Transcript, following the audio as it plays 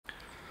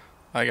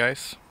Hi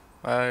guys,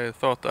 I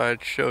thought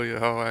I'd show you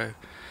how I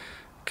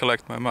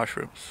collect my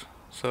mushrooms,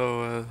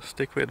 so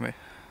stick with me.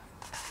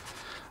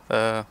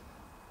 I've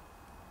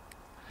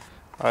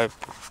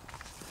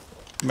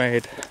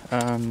made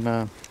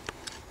an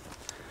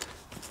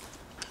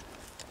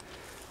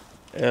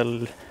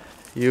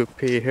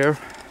LUP here.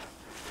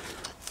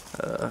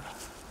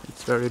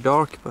 It's very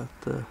dark, but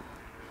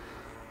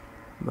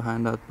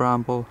behind that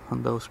bramble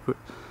and those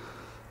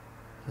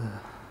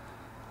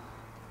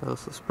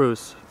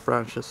spruce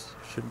branches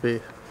should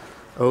be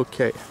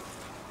okay.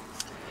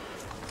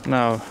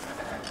 Now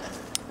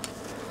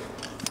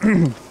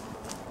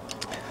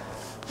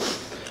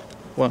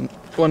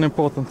one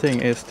important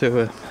thing is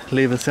to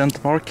leave a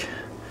scent mark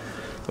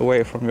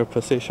away from your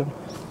position.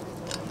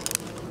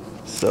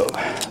 So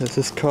this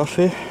is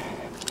coffee,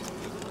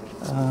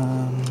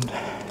 and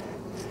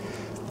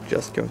I'm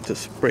just going to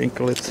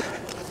sprinkle it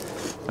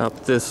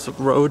up this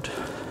road.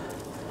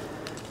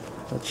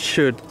 That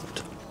should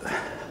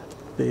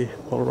be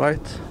all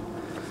right.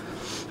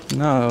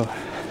 Now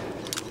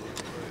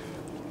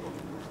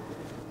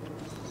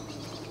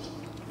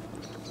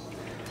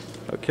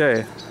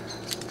okay,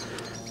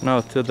 now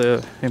to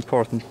the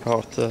important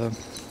part.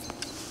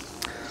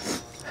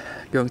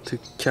 Going to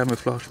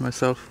camouflage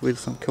myself with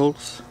some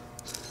coals.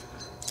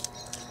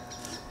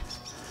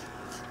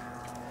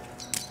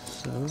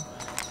 So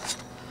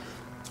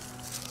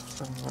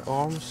on my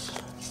arms.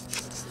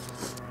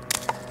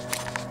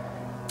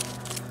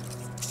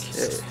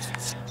 Okay.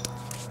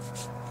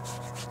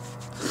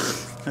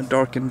 And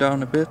darken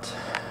down a bit.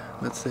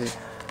 Let's see.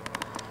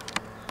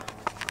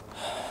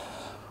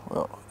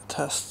 Well,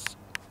 test.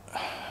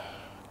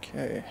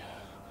 Okay.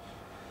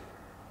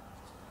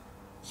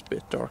 It's a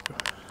bit darker.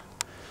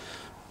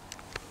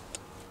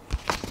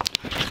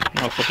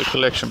 Now for the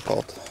collection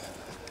part.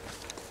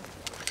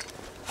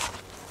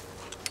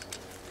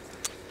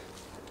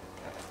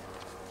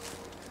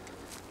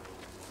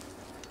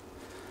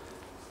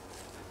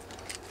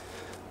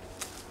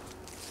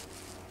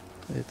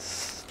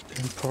 It's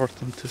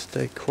important to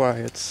stay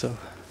quiet, so I'm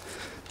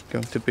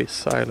going to be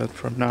silent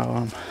from now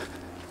on.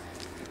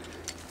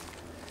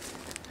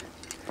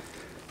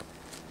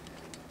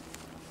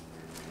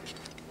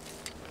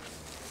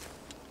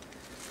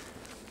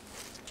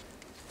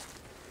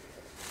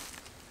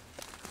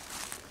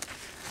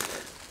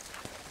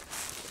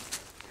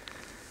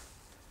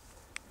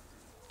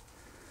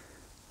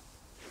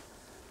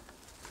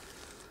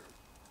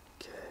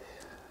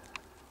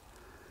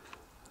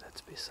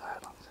 Let's be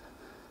silent.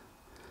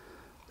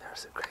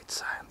 There's a great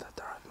sign that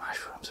there are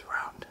mushrooms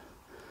around.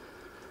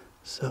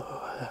 So,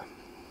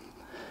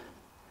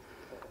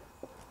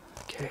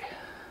 okay.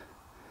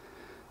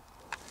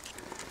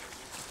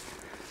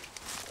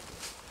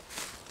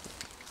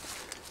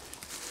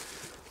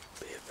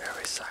 Be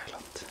very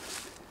silent.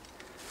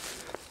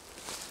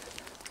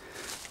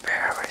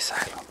 Very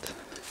silent.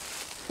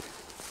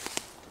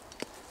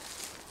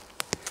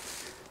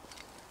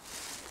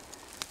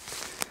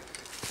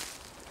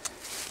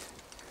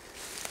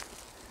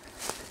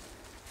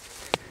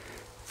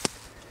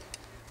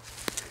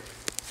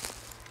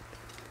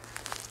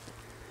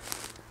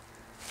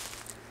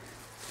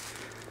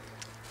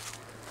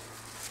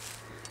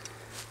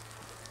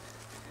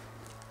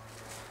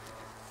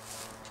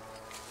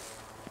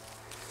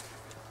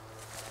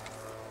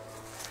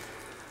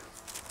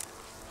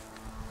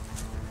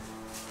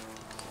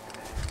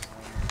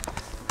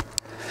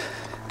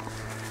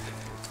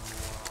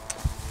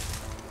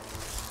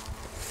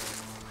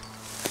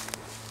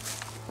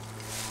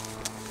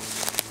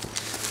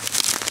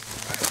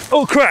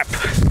 Oh crap!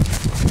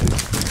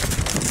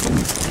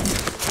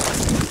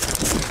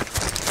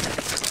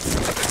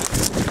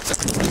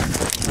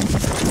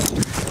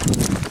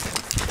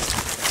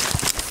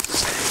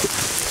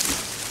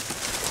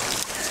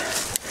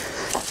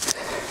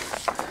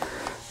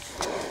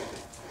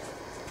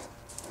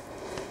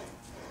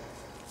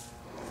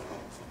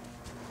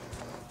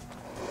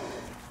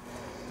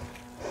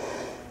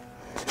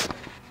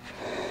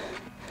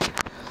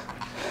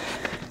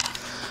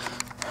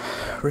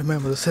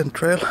 Remember the scent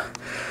trail?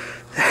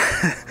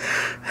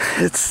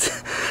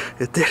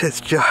 It did its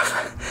job.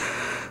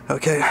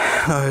 Okay,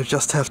 now I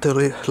just have to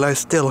lie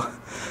still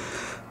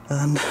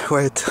and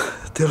wait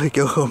till I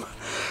go home.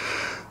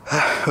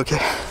 Okay.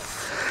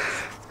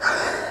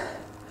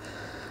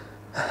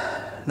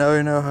 Now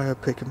you know how I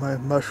pick my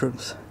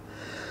mushrooms.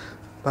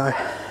 Bye.